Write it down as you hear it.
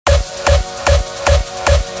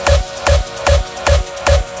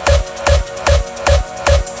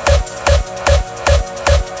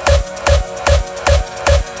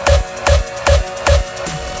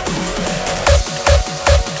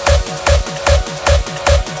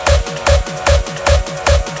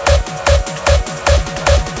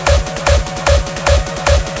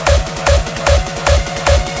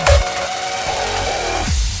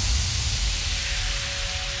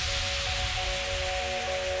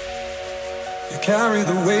You carry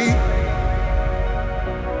the weight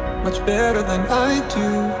much better than I do.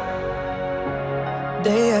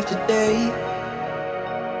 Day after day,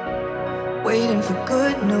 waiting for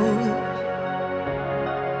good news.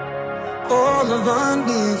 All of our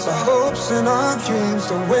needs, our hopes and our dreams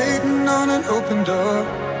are waiting on an open door.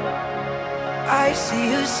 I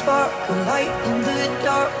see a spark, a light in the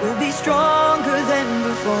dark. We'll be stronger than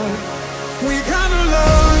before. We gotta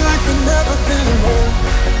love like we've never been alone.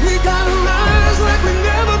 We gotta rise like we've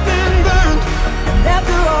never been burned. And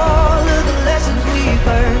after all of the lessons we've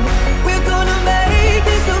learned, we're gonna make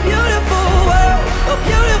this a beautiful world, a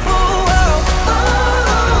beautiful world.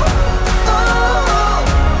 Oh, oh, oh.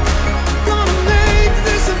 Gonna make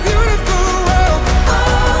this a beautiful world.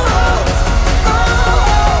 Oh, oh,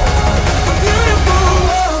 oh. A beautiful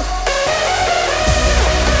world.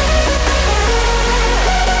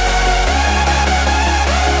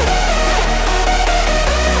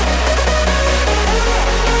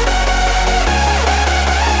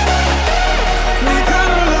 We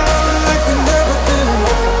gotta love like we've never been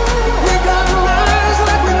alone. We gotta rise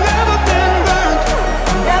like we've never been burned.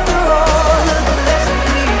 And after all of the lessons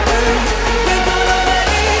we've learned, we're gonna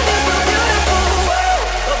make this a beautiful world,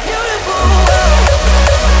 a beautiful world.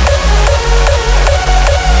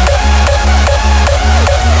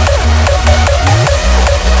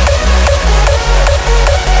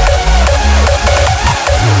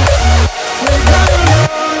 We gotta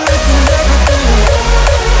love like we've never been alone.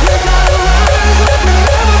 We gotta rise like we've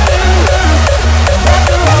never been burned. And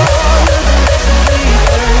after all of the lessons we've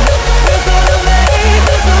learned, we're gonna make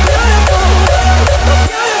this a beautiful world, a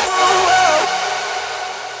beautiful world.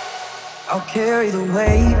 I'll carry the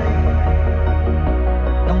weight.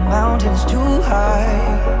 No mountain's too high.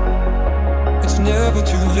 It's never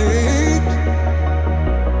too late.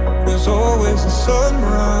 There's always a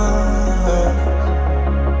sunrise.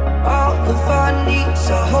 All of our needs,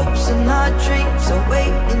 our hopes and our dreams are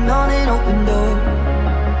waiting on an open door.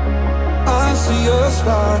 I see a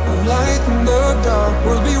spark of light in the dark.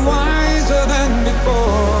 We'll be wiser than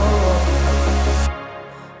before.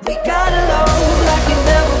 We gotta love